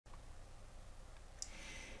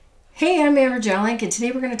Hey, I'm Amber Jalink, and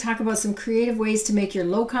today we're going to talk about some creative ways to make your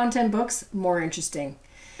low-content books more interesting.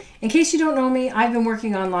 In case you don't know me, I've been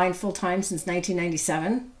working online full-time since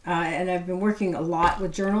 1997, and I've been working a lot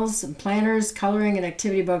with journals and planners, coloring, and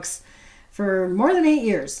activity books for more than 8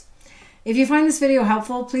 years. If you find this video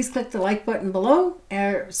helpful, please click the like button below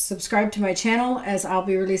or subscribe to my channel, as I'll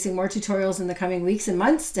be releasing more tutorials in the coming weeks and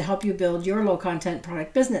months to help you build your low-content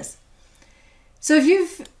product business. So if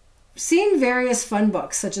you've seen various fun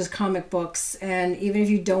books such as comic books, and even if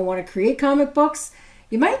you don't want to create comic books,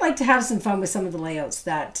 you might like to have some fun with some of the layouts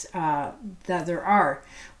that there are.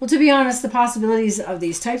 Well, to be honest, the possibilities of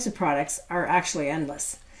these types of products are actually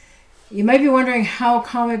endless. You might be wondering how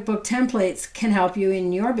comic book templates can help you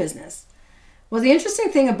in your business. Well, the interesting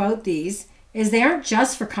thing about these is they aren't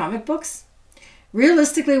just for comic books.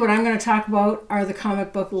 Realistically, what I'm going to talk about are the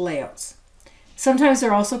comic book layouts. Sometimes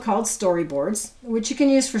they're also called storyboards, which you can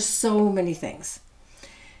use for so many things.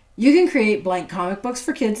 You can create blank comic books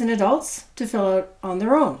for kids and adults to fill out on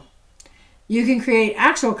their own. You can create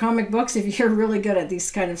actual comic books if you're really good at these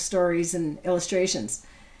kind of stories and illustrations.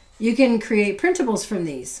 You can create printables from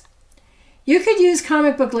these. You could use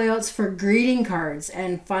comic book layouts for greeting cards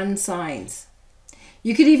and fun signs.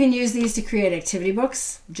 You could even use these to create activity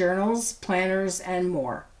books, journals, planners, and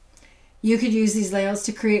more. You could use these layouts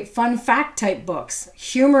to create fun fact type books,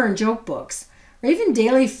 humor and joke books, or even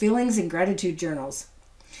daily feelings and gratitude journals.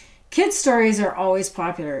 Kids' stories are always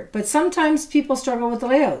popular, but sometimes people struggle with the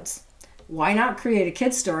layouts. Why not create a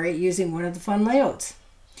kid's story using one of the fun layouts?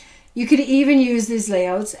 You could even use these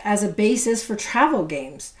layouts as a basis for travel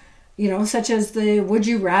games, such as the Would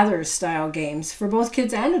You Rather style games for both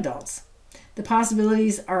kids and adults. The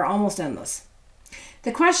possibilities are almost endless.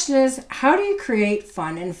 The question is, how do you create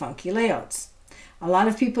fun and funky layouts? A lot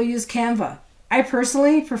of people use Canva. I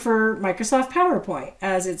personally prefer Microsoft PowerPoint,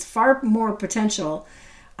 as it's far more potential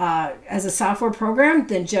as a software program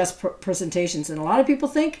than just presentations. And a lot of people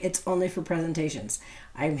think it's only for presentations.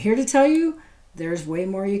 I'm here to tell you there's way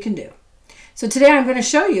more you can do. So today I'm going to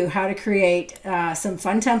show you how to create some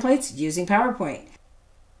fun templates using PowerPoint.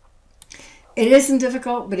 It isn't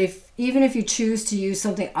difficult, but even if you choose to use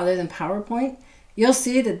something other than PowerPoint, you'll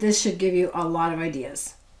see that this should give you a lot of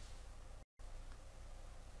ideas.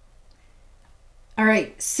 All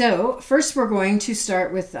right, so first we're going to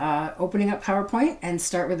start with opening up PowerPoint and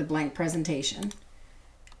start with a blank presentation.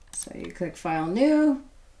 So you click File, New,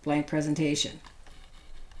 Blank Presentation.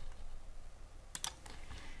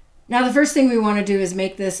 Now the first thing we want to do is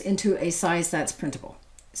make this into a size that's printable.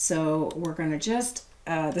 So we're going to just,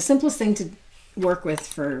 the simplest thing to work with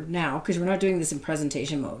for now, because we're not doing this in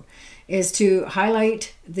presentation mode, is to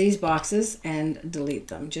highlight these boxes and delete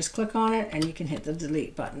them. Just click on it and you can hit the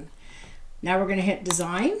delete button. Now we're going to hit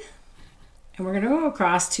design and we're going to go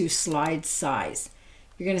across to slide size.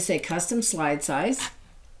 You're going to say custom slide size.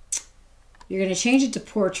 You're going to change it to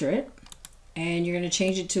portrait and you're going to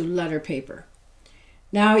change it to letter paper.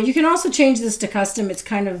 Now you can also change this to custom. It's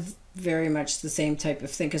kind of very much the same type of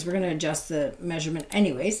thing because we're going to adjust the measurement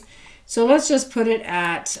anyways. So let's just put it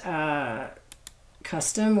at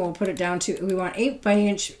custom. We'll put it down to, we want 8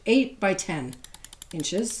 by 10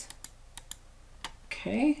 inches.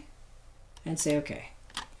 Okay. And say okay.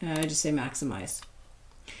 I just say maximize.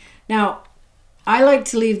 Now, I like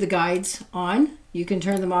to leave the guides on. You can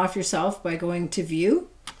turn them off yourself by going to view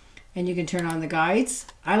and you can turn on the guides.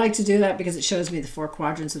 I like to do that because it shows me the 4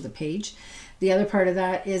 quadrants of the page. The other part of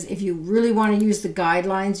that is if you really want to use the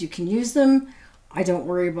guidelines, you can use them. I don't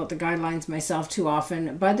worry about the guidelines myself too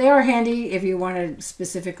often, but they are handy if you want to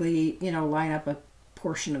specifically, line up a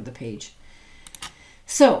portion of the page.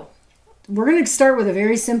 So we're going to start with a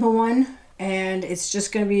very simple one, and it's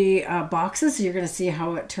just going to be boxes. So you're going to see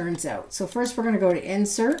how it turns out. So first we're going to go to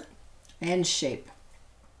Insert and Shape.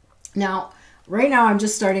 Now, right now I'm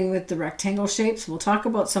just starting with the rectangle shapes. We'll talk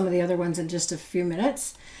about some of the other ones in just a few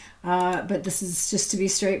minutes, but this is just to be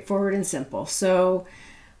straightforward and simple. So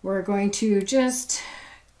we're going to just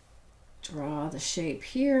draw the shape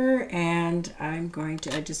here, and I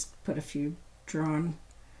just put a few drawn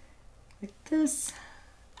like this.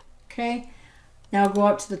 Okay, now go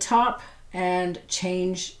up to the top and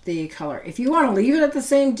change the color. If you want to leave it at the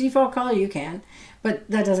same default color, you can, but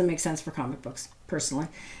that doesn't make sense for comic books personally.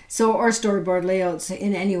 So, or storyboard layouts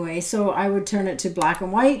in any way. So I would turn it to black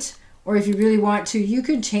and white, or if you really want to, you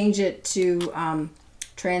could change it to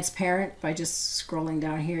transparent by just scrolling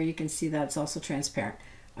down here. You can see that it's also transparent.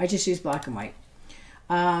 I just use black and white.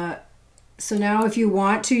 So now if you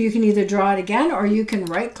want to, you can either draw it again or you can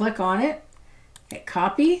right click on it, hit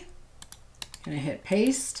copy, and hit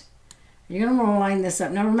paste, You're going to line this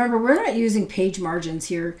up. Now remember, we're not using page margins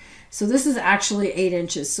here. So this is actually 8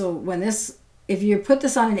 inches. So when this, if you put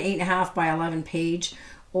this on an 8.5 by 11 page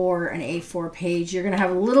or an A4 page, you're going to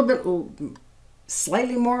have a little bit,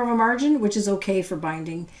 slightly more of a margin, which is okay for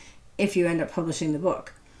binding if you end up publishing the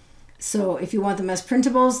book. So if you want them as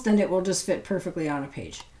printables, then it will just fit perfectly on a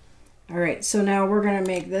page. All right, so now we're going to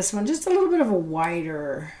make this one just a little bit of a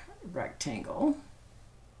wider rectangle.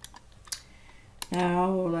 Now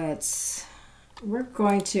I'm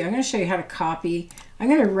going to show you how to copy. I'm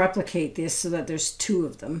going to replicate this so that there's 2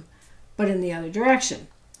 of them, but in the other direction.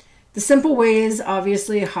 The simple way is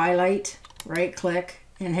obviously highlight, right click,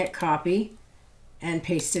 and hit copy, and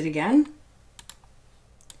paste it again.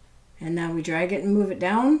 And now we drag it and move it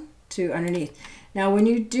down to underneath. Now when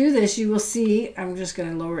you do this, you will see, I'm just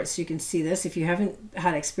going to lower it so you can see this if you haven't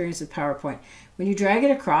had experience with PowerPoint. When you drag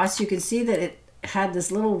it across, you can see that it had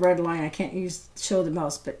this little red line. I can't show the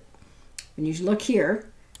mouse, but when you look here,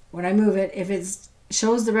 when I move it, if it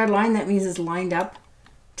shows the red line, that means it's lined up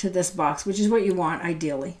to this box, which is what you want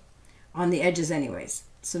ideally on the edges anyways.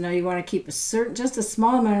 So now you want to keep just a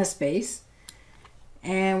small amount of space,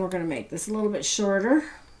 and we're going to make this a little bit shorter.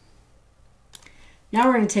 Now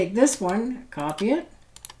we're going to take this one, copy it,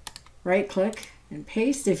 right click and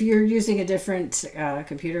paste. If you're using a different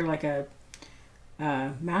computer like a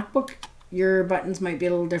MacBook, your buttons might be a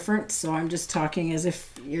little different, so I'm just talking as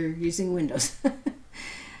if you're using Windows.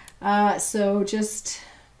 So just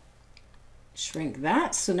shrink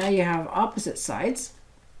that. So now you have opposite sides.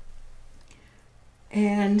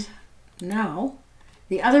 And now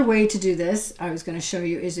the other way to do this, I was going to show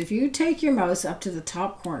you, is if you take your mouse up to the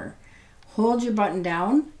top corner, hold your button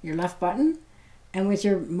down, your left button, and with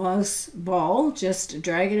your mouse ball, just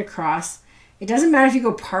drag it across. It doesn't matter if you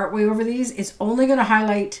go part way over these, it's only going to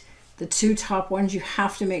highlight the 2 top ones. You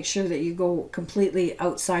have to make sure that you go completely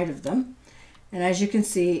outside of them. And as you can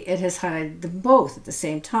see, it has highlighted them both at the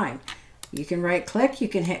same time. You can right click, you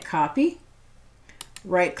can hit copy,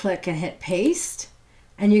 right click and hit paste,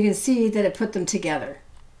 and you can see that it put them together.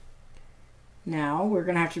 Now we're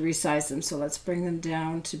going to have to resize them, so let's bring them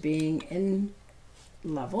down to being in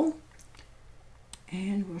level.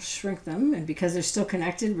 And we'll shrink them, and because they're still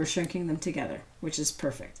connected, we're shrinking them together, which is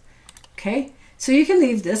perfect. Okay, so you can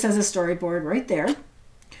leave this as a storyboard right there.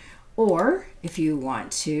 Or if you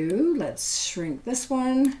want to, let's shrink this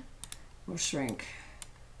one. We'll shrink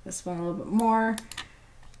this one a little bit more.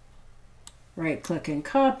 Right click and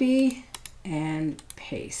copy and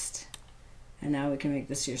paste. And now we can make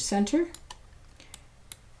this your center.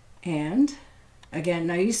 And again,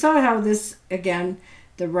 now you saw how this, again,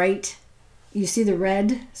 you see the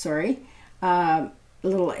red,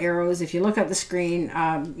 little arrows. If you look at the screen,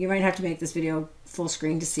 you might have to make this video full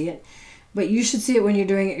screen to see it, but you should see it when you're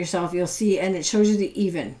doing it yourself. You'll see, and it shows you the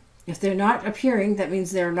even. If they're not appearing, that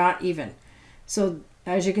means they're not even. So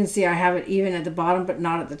as you can see, I have it even at the bottom, but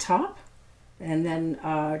not at the top. And then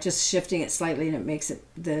just shifting it slightly, and it makes it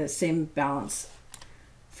the same balance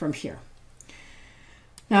from here.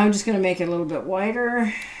 Now I'm just going to make it a little bit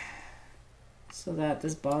wider so that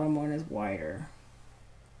this bottom one is wider.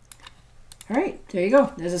 All right, there you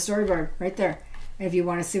go. There's a storyboard right there. And if you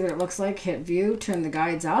want to see what it looks like, hit view, turn the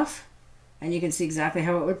guides off, and you can see exactly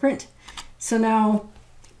how it would print. So now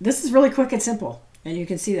this is really quick and simple, and you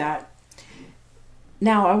can see that.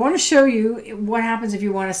 Now I want to show you what happens if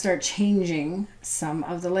you want to start changing some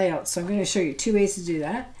of the layouts. So I'm going to show you 2 ways to do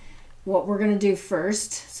that. What we're going to do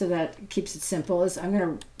first, so that it keeps it simple, is I'm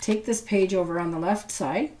going to take this page over on the left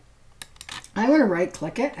side. I'm going to right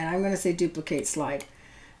click it, and I'm going to say duplicate slide,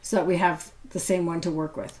 so that we have the same one to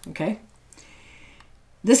work with, okay?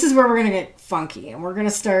 This is where we're going to get funky, and we're going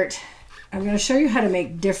to start, I'm going to show you how to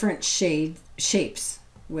make different shapes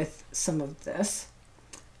with some of this.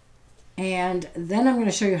 And then I'm going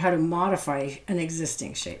to show you how to modify an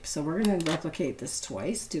existing shape. So we're going to replicate this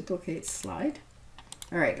twice, duplicate slide.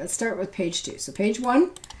 All right, let's start with page 2. So page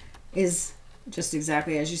 1 is just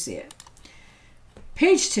exactly as you see it.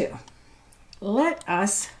 Page 2, let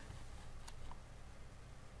us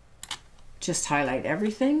just highlight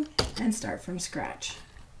everything and start from scratch.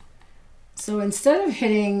 So instead of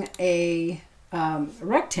hitting a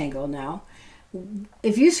rectangle now,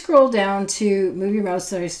 if you scroll down to move your mouse,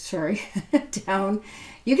 down,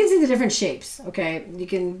 you can see the different shapes. Okay, you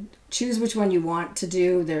can choose which one you want to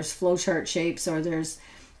do. There's flowchart shapes, or there's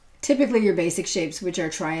typically your basic shapes, which are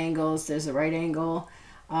triangles. There's a right angle,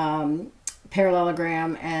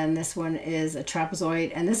 parallelogram, and this one is a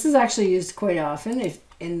trapezoid. And this is actually used quite often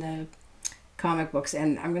in the comic books,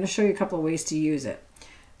 and I'm going to show you a couple of ways to use it.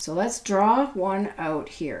 So let's draw one out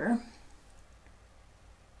here.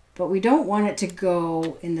 but we don't want it to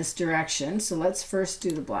go in this direction. So let's first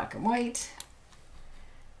do the black and white.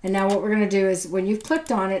 And now what we're going to do is when you've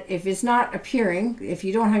clicked on it, if it's not appearing, if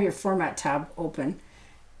you don't have your format tab open,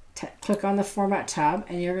 click on the format tab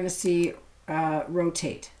and you're going to see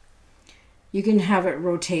rotate. You can have it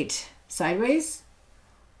rotate sideways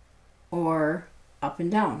or up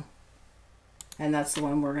and down. And that's the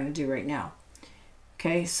one we're going to do right now.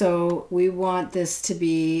 Okay, so we want this to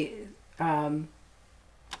be,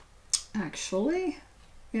 actually,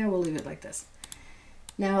 yeah, we'll leave it like this.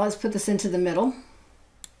 Now let's put this into the middle.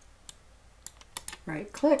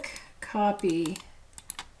 Right click, copy,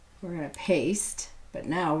 we're going to paste, but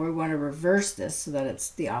now we want to reverse this so that it's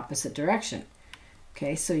the opposite direction.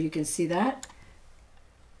 Okay, so you can see that.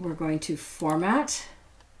 We're going to format,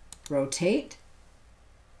 rotate,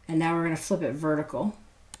 and now we're going to flip it vertical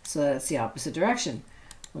so that it's the opposite direction.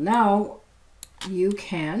 Well, now you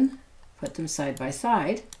can put them side by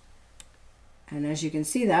side, and as you can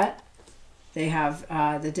see that, they have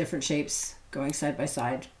the different shapes going side by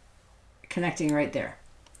side, connecting right there.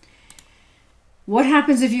 What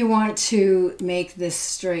happens if you want to make this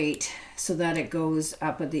straight so that it goes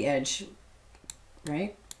up at the edge,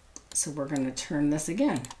 right? So we're going to turn this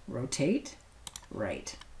again, rotate,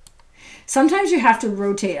 right. Sometimes you have to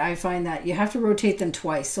rotate, I find that you have to rotate them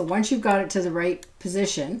twice. So once you've got it to the right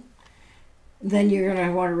position, then you're going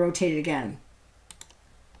to want to rotate it again.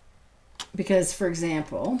 Because, for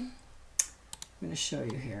example, I'm going to show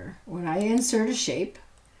you here. When I insert a shape,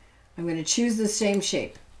 I'm going to choose the same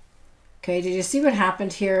shape. Okay, did you see what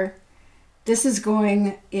happened here? This is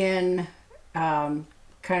going in kind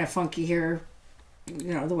of funky here,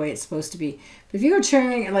 you know, the way it's supposed to be. But if you're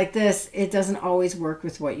turning it like this, it doesn't always work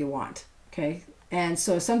with what you want. Okay, and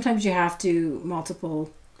so sometimes you have to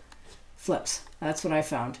multiple flips. That's what I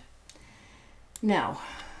found. Now,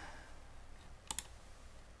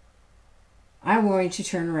 I'm going to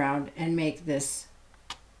turn around and make this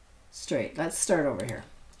straight. Let's start over here.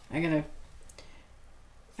 I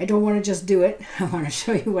don't want to just do it. I want to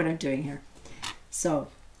show you what I'm doing here. So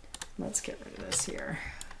let's get rid of this here.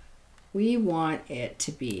 We want it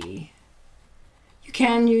to be, you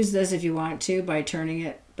can use this if you want to by turning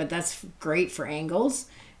it, but that's great for angles.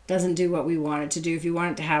 Doesn't do what we want it to do if you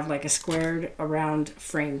want it to have like a squared around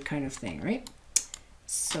frame kind of thing, right?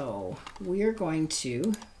 So we're going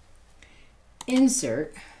to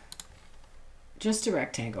insert just a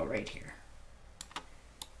rectangle right here.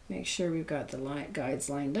 Make sure we've got the guides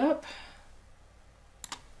lined up.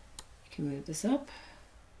 You can move this up.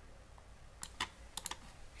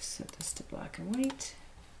 Set this to black and white.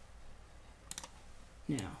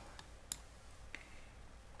 Now,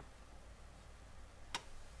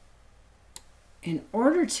 in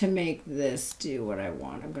order to make this do what I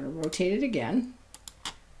want, I'm going to rotate it again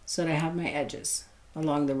so that I have my edges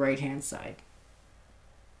along the right hand side.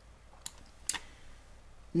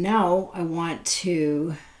 Now I want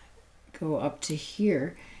to go up to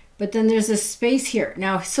here, but then there's a space here.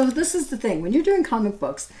 Now, so this is the thing, when you're doing comic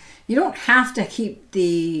books, you don't have to keep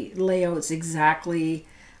the layouts exactly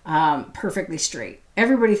perfectly straight.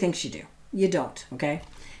 Everybody thinks you do. You don't, okay?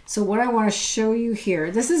 So what I want to show you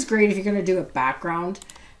here, this is great if you're going to do a background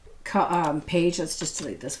page. Let's just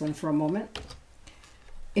delete this one for a moment.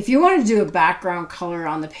 If you want to do a background color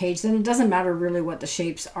on the page, then it doesn't matter really what the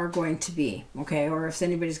shapes are going to be, okay? Or if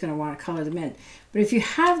anybody's going to want to color them in. But if you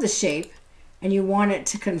have the shape and you want it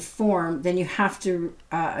to conform, then you have to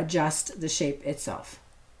adjust the shape itself.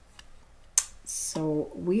 So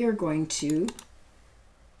we are going to,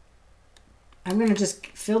 I'm going to just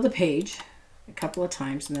fill the page a couple of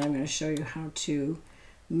times, and then I'm going to show you how to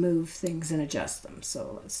move things and adjust them.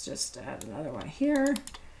 So let's just add another one here.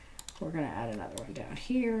 We're going to add another one down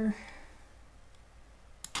here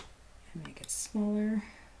and make it smaller.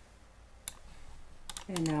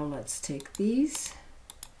 And now let's take these,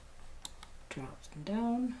 drop them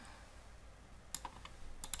down,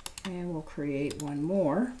 and we'll create one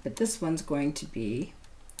more. But this one's going to be,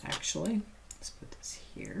 actually, let's put this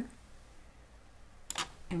here.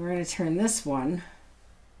 And we're going to turn this one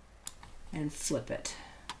and flip it.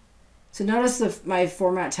 So notice my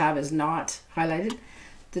format tab is not highlighted.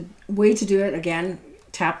 The way to do it, again,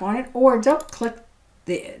 tap on it or double click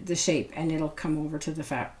the shape and it'll come over to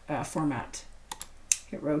the format.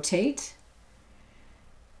 Hit rotate.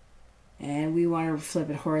 And we want to flip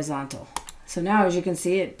it horizontal. So now, as you can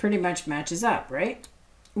see, it pretty much matches up, right?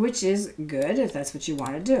 Which is good if that's what you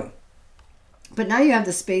want to do. But now you have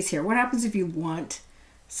the space here. What happens if you want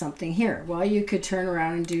something here? Well, you could turn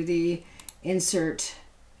around and do the insert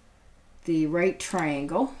the right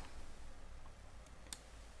triangle.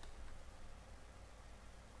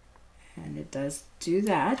 And it does do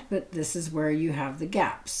that, but this is where you have the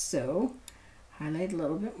gaps. So highlight a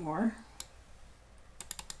little bit more.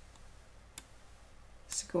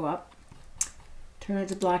 Let's go up, turn it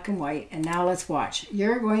to black and white, and now let's watch.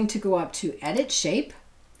 You're going to go up to Edit Shape,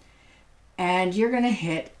 and you're going to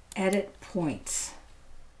hit Edit Points.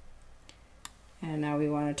 And now we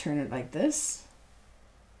want to turn it like this.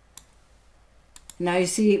 Now you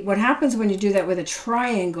see what happens when you do that with a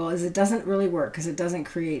triangle is it doesn't really work because it doesn't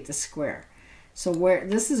create the square. So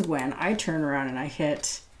this is when I turn around and I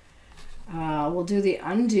hit, we'll do the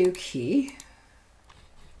undo key.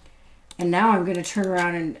 And now I'm going to turn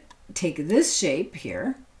around and take this shape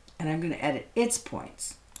here and I'm going to edit its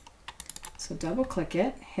points. So double click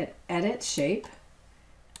it, hit Edit Shape,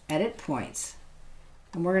 Edit Points.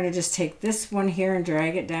 And we're going to just take this one here and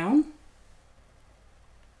drag it down.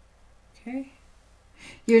 Okay.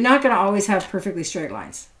 You're not going to always have perfectly straight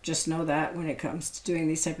lines. Just know that when it comes to doing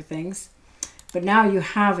these type of things. But now you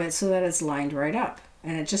have it so that it's lined right up.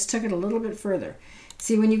 And it just took it a little bit further.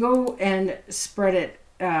 See, when you go and spread it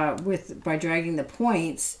by dragging the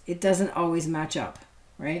points, it doesn't always match up,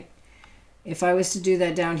 right? If I was to do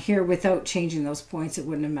that down here without changing those points, it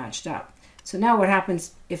wouldn't have matched up. So now what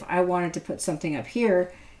happens if I wanted to put something up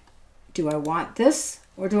here? Do I want this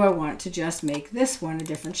or do I want to just make this one a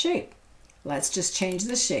different shape? Let's just change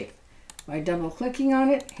the shape. By double clicking on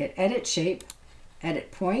it, hit Edit Shape,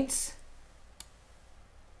 Edit Points,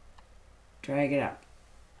 drag it up.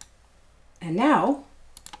 And now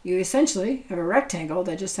you essentially have a rectangle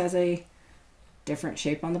that just has a different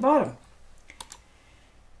shape on the bottom.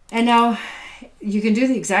 And now you can do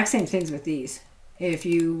the exact same things with these. If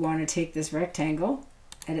you want to take this rectangle,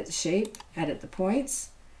 edit the shape, edit the points,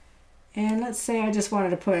 and let's say I just wanted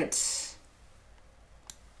to put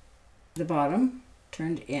the bottom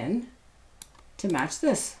turned in to match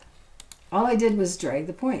this. All I did was drag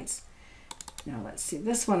the points. Now let's see,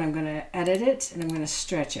 this one I'm going to edit it and I'm going to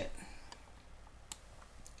stretch it.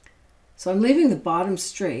 So I'm leaving the bottom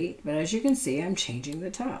straight, but as you can see, I'm changing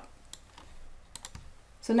the top.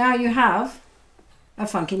 So now you have a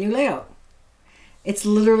funky new layout. It's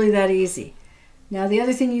literally that easy. Now the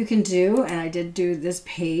other thing you can do, and I did do this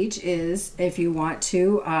page, is if you want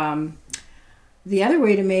to, the other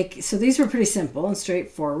way to make, so these were pretty simple and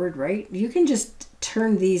straightforward, right? You can just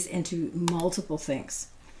turn these into multiple things.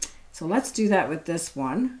 So let's do that with this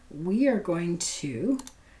one. We are going to,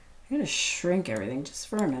 I'm going to shrink everything just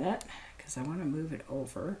for a minute because I want to move it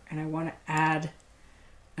over and I want to add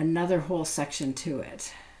another whole section to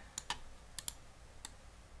it.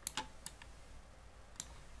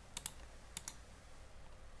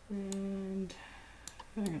 And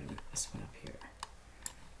I'm going to move this one up here.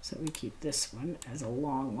 So we keep this one as a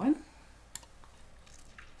long one.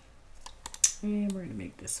 And we're going to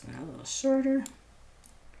make this one a little shorter.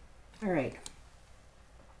 All right.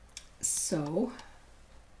 So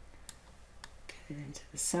get it into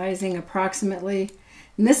the sizing approximately.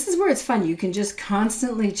 And this is where it's fun. You can just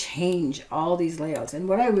constantly change all these layouts. And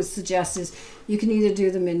what I would suggest is you can either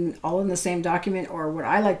do them all in the same document, or what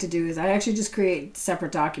I like to do is I actually just create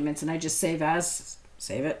separate documents and I just save as,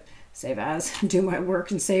 do my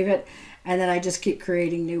work and save it. And then I just keep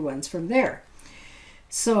creating new ones from there.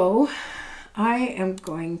 So I am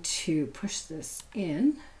going to push this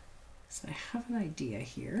in. So I have an idea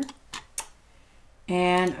here.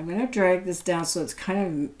 And I'm going to drag this down so it's kind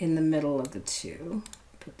of in the middle of the two.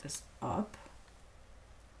 Put this up.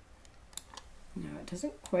 No, it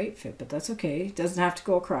doesn't quite fit, but that's okay. It doesn't have to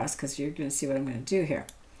go across because you're going to see what I'm going to do here.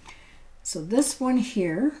 So this one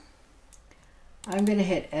here, I'm going to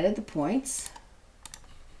hit Edit the Points.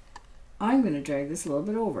 I'm going to drag this a little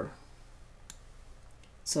bit over.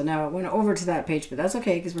 So now it went over to that page, but that's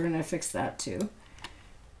okay because we're going to fix that too.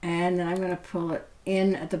 And then I'm going to pull it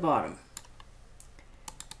in at the bottom.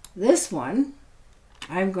 This one,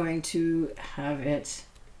 I'm going to have it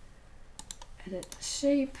edit the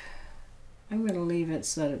shape. I'm going to leave it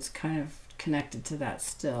so that it's kind of connected to that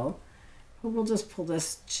still. But we'll just pull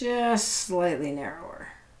this just slightly narrower.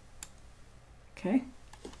 Okay.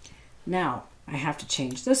 Now I have to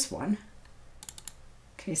change this one.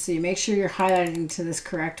 Okay, so you make sure you're highlighting to this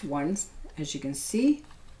correct one. As you can see,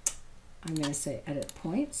 I'm going to say Edit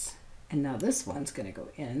Points. And now this one's going to go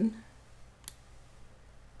in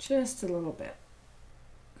just a little bit.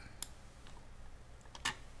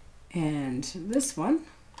 And this one,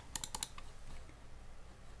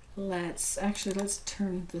 let's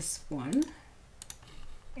turn this one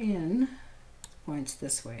in, points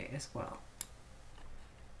this way as well.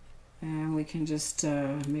 And we can just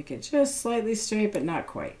make it just slightly straight, but not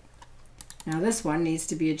quite. Now this one needs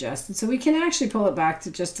to be adjusted. So we can actually pull it back to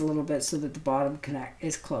just a little bit so that the bottom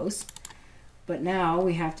is close. But now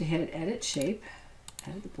we have to hit edit shape,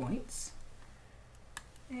 edit the points,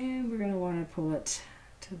 and we're going to want to pull it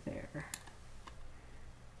to there.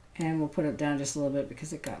 And we'll put it down just a little bit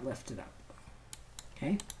because it got lifted up.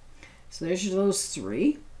 Okay, so there's those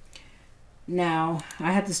three. Now,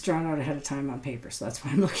 I had this drawn out ahead of time on paper, so that's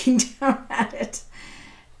why I'm looking down at it.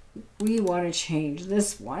 We want to change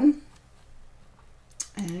this one.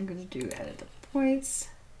 And I'm going to do edit the points.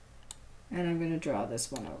 And I'm going to draw this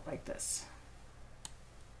one out like this.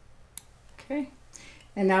 Okay.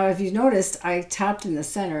 And now if you noticed, I tapped in the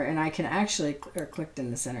center and I can actually, or clicked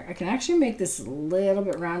in the center. I can actually make this a little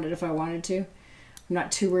bit rounded if I wanted to. I'm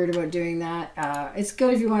not too worried about doing that. It's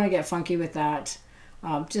good if you want to get funky with that.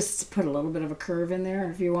 Just put a little bit of a curve in there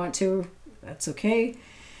if you want to. That's okay.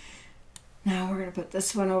 Now we're going to put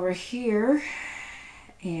this one over here.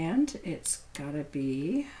 And it's got to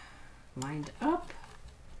be lined up.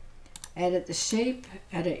 Edit the shape.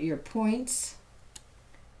 Edit your points.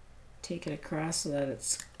 Take it across so that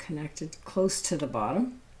it's connected close to the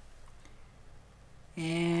bottom.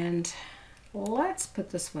 And let's put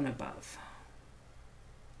this one above.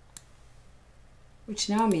 Which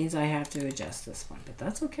now means I have to adjust this one, but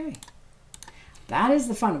that's okay. That is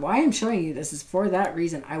the fun. Why I'm showing you this is for that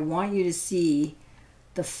reason. I want you to see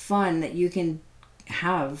the fun that you can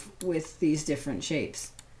have with these different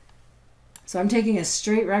shapes. So I'm taking a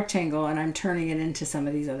straight rectangle and I'm turning it into some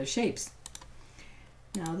of these other shapes.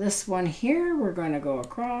 Now this one here, we're going to go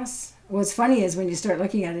across. What's funny is when you start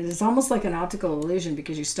looking at it, it's almost like an optical illusion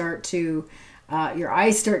because you start to, your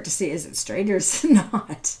eyes start to see, is it straight or is it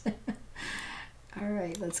not? All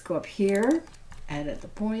right, let's go up here, edit the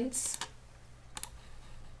points.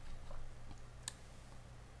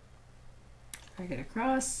 Drag it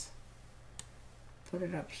across, put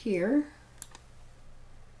it up here,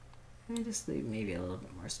 and just leave maybe a little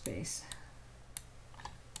bit more space.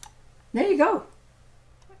 There you go.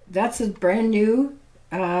 That's a brand new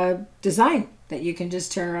design that you can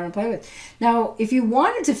just turn around and play with. Now, if you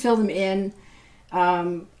wanted to fill them in,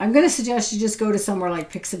 I'm going to suggest you just go to somewhere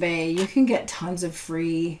like Pixabay. You can get tons of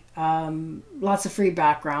free, lots of free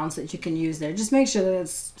backgrounds that you can use there. Just make sure that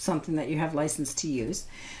it's something that you have license to use.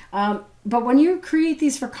 But when you create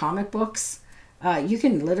these for comic books, you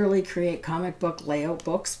can literally create comic book layout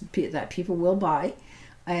books that people will buy.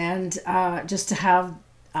 And just to have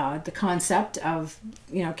the concept of,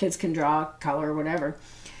 you know, kids can draw, color, whatever.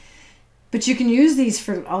 But you can use these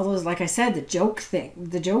for all those, like I said, the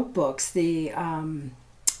joke books, the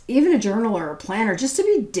even a journal or a planner, just to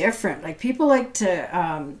be different. Like people like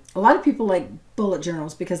to, a lot of people like bullet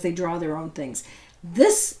journals because they draw their own things.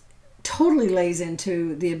 This totally lays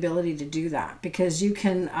into the ability to do that because you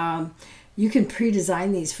can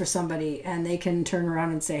pre-design these for somebody and they can turn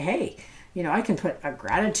around and say, hey, you know, I can put a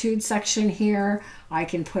gratitude section here. I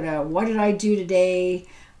can put a what did I do today?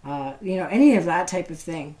 You know, any of that type of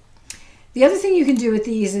thing. The other thing you can do with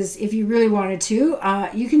these is if you really wanted to,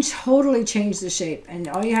 you can totally change the shape. And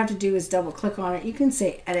all you have to do is double click on it. You can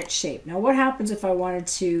say edit shape. Now what happens if I wanted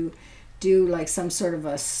to do like some sort of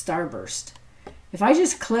a starburst? If I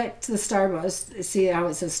just clicked the starburst, see how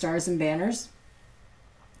it says stars and banners?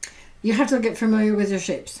 You have to get familiar with your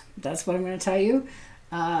shapes. That's what I'm going to tell you.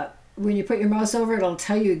 When you put your mouse over it, it'll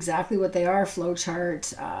tell you exactly what they are.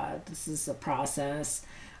 Flowchart, this is a process.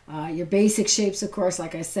 Your basic shapes, of course,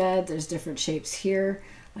 like I said, there's different shapes here,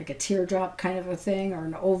 like a teardrop kind of a thing or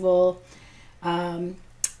an oval.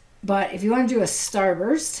 But if you want to do a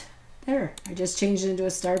starburst, there, I just changed it into a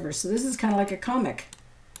starburst. So this is kind of like a comic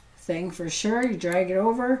thing for sure. You drag it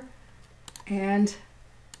over and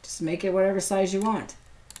just make it whatever size you want.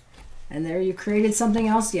 And there you created something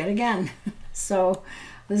else yet again. So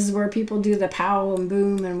this is where people do the pow and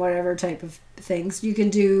boom and whatever type of things. You can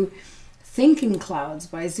do thinking clouds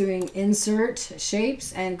by doing insert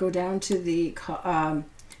shapes and go down to the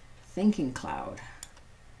thinking cloud.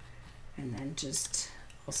 And then just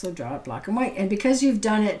also draw it black and white. And because you've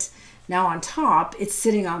done it now on top, it's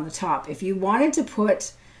sitting on the top. If you wanted to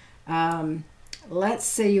put, let's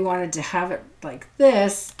say you wanted to have it like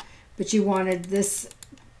this, but you wanted this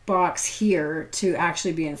box here to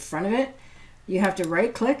actually be in front of it, you have to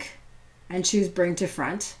right click and choose bring to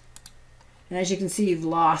front. And as you can see, you've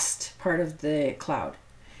lost part of the cloud.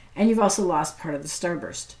 And you've also lost part of the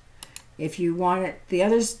starburst. If you want it, the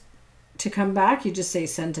others to come back, you just say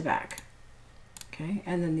send to back. Okay,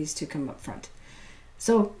 and then these two come up front.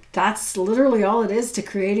 So that's literally all it is to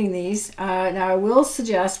creating these. Now I will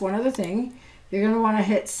suggest one other thing. You're going to want to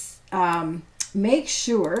hit, make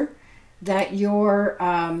sure that your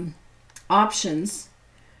options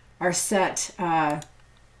are set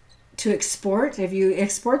to export. If you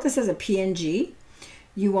export this as a PNG,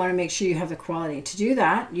 you want to make sure you have the quality. To do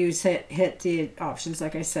that, you hit the options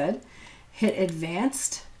like I said, hit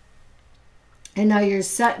advanced, and now you're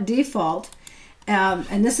set default.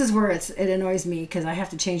 And this is where it annoys me because I have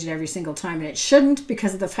to change it every single time, and it shouldn't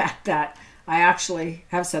because of the fact that I actually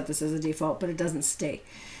have set this as a default, but it doesn't stay.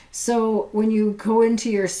 So when you go into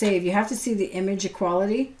your save, you have to see the image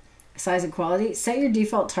equality, size equality. Set your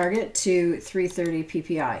default target to 330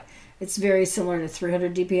 ppi. It's very similar to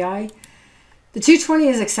 300 dpi. The 220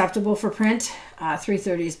 is acceptable for print.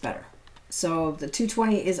 330 is better. So the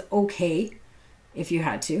 220 is okay if you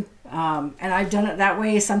had to. And I've done it that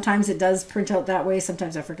way. Sometimes it does print out that way.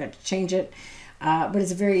 Sometimes I forget to change it. But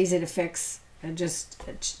it's very easy to fix. I just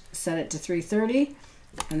set it to 330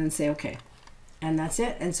 and then say okay. And that's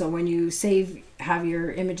it. And so when you have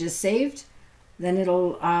your images saved, then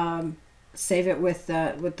it'll save it with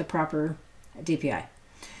the proper DPI,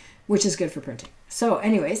 which is good for printing. So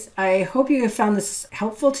anyways, I hope you have found this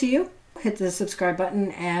helpful to you. Hit the subscribe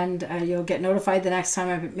button and you'll get notified the next time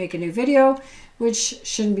I make a new video, which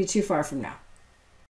shouldn't be too far from now.